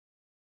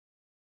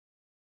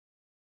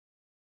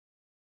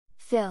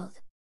Filled.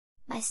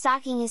 My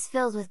stocking is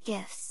filled with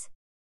gifts.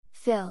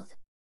 Filled.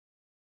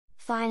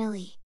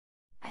 Finally.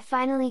 I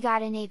finally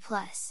got an A+.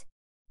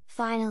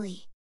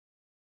 Finally.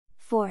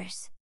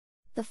 Force.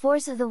 The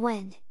force of the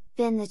wind,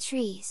 bend the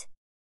trees.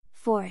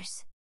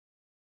 Force.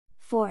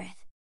 Fourth.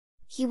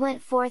 He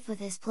went forth with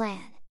his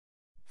plan.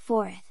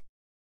 Fourth.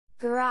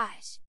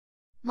 Garage.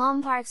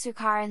 Mom parks her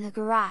car in the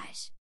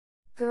garage.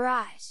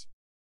 Garage.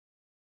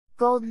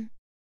 Golden.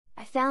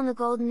 I found the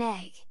golden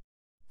egg.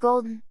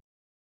 Golden.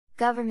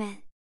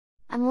 Government.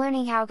 I'm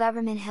learning how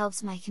government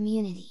helps my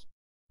community.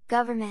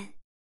 Government.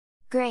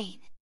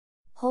 Grain.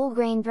 Whole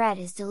grain bread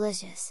is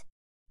delicious.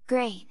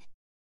 Grain.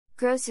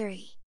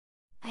 Grocery.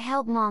 I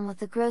help mom with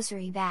the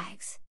grocery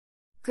bags.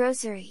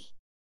 Grocery.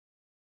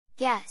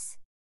 Guess.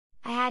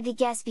 I had to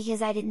guess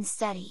because I didn't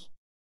study.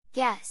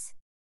 Guess.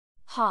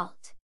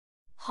 Halt.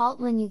 Halt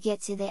when you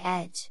get to the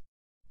edge.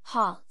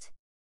 Halt.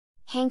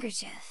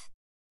 Handkerchief.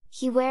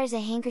 He wears a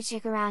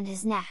handkerchief around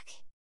his neck.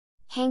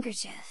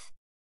 Handkerchief.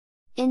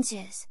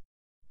 Inches.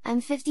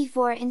 I'm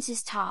 54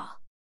 inches tall.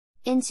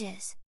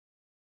 Inches.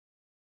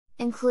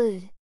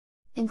 Include.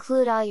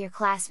 Include all your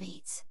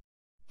classmates.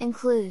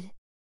 Include.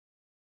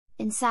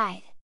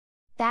 Inside.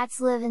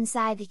 Bats live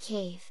inside the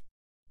cave.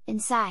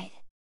 Inside.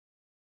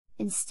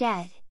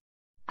 Instead.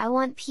 I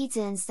want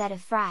pizza instead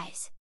of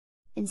fries.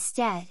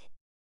 Instead.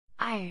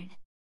 Iron.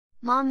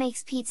 Mom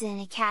makes pizza in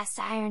a cast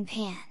iron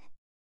pan.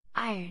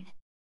 Iron.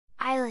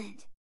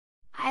 Island.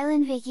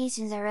 Island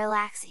vacations are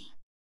relaxing.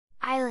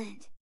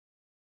 Island.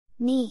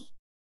 Knee.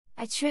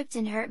 I tripped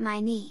and hurt my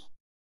knee.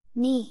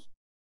 Knee.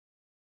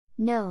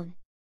 Known.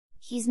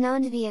 He's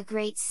known to be a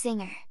great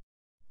singer.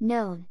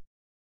 Known.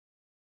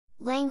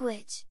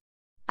 Language.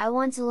 I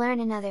want to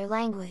learn another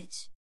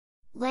language.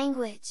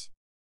 Language.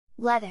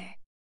 Leather.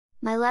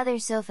 My leather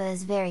sofa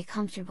is very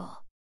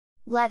comfortable.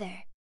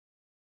 Leather.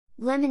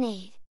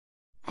 Lemonade.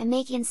 I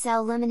make and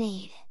sell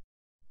lemonade.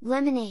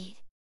 Lemonade.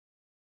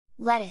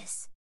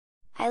 Lettuce.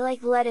 I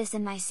like lettuce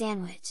in my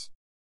sandwich.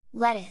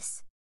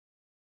 Lettuce.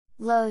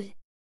 Load.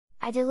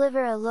 I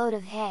deliver a load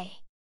of hay.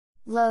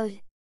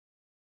 Load.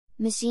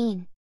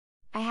 Machine.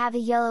 I have a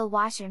yellow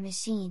washer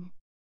machine.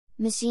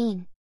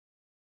 Machine.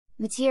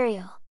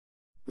 Material.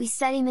 We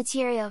study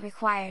material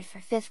required for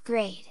 5th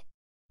grade.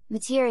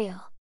 Material.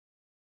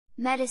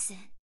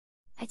 Medicine.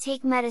 I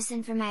take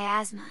medicine for my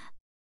asthma.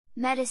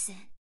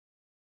 Medicine.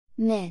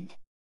 Mend.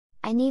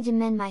 I need to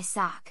mend my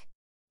sock.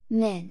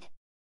 Mend.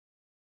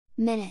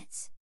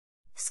 Minutes.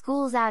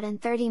 School's out in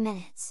 30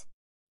 minutes.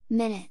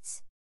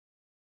 Minutes.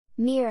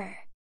 Mirror.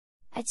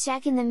 I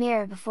check in the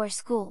mirror before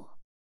school.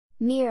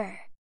 Mirror.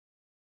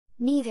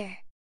 Neither.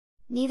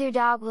 Neither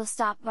dog will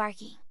stop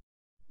barking.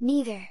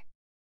 Neither.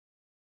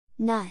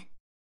 None.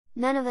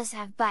 None of us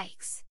have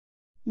bikes.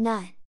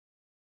 None.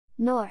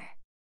 Nor.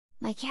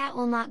 My cat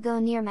will not go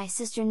near my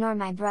sister nor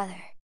my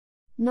brother.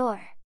 Nor.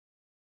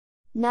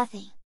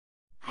 Nothing.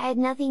 I had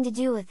nothing to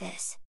do with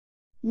this.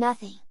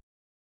 Nothing.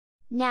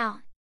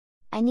 Noun.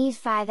 I need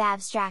 5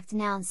 abstract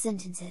noun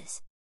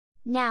sentences.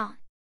 Noun.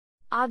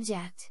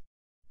 Object.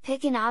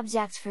 Pick an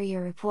object for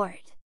your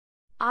report.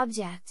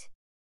 Object.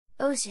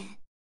 Ocean.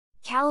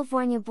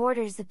 California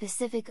borders the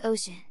Pacific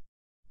Ocean.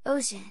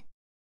 Ocean.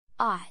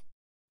 Ought.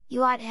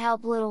 You ought to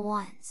help little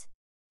ones.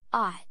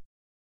 Ought.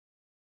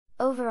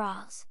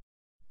 Overalls.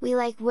 We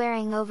like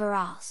wearing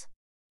overalls.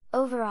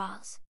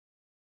 Overalls.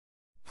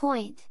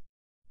 Point.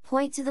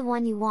 Point to the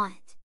one you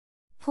want.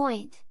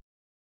 Point.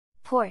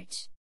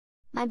 Porch.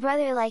 My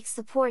brother likes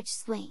the porch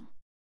swing.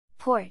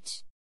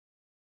 Porch.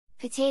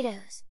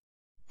 Potatoes.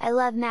 I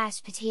love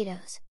mashed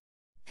potatoes.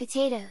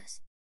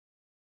 Potatoes.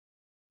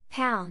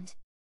 Pound.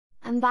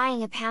 I'm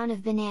buying a pound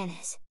of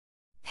bananas.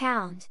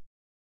 Pound.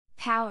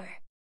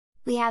 Power.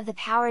 We have the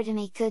power to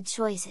make good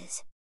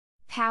choices.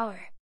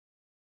 Power.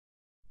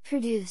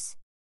 Produce.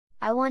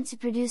 I want to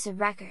produce a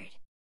record.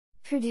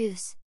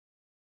 Produce.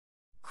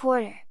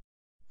 Quarter.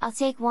 I'll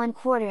take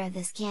 1/4 of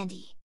this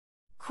candy.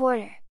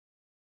 Quarter.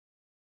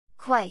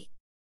 Quite.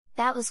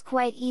 That was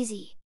quite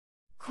easy.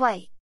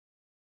 Quite.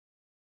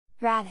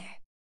 Rather.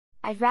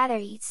 I'd rather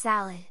eat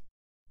salad.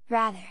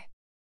 Rather.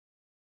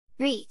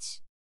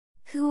 Reach.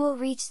 Who will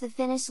reach the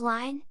finish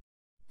line?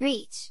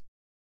 Reach.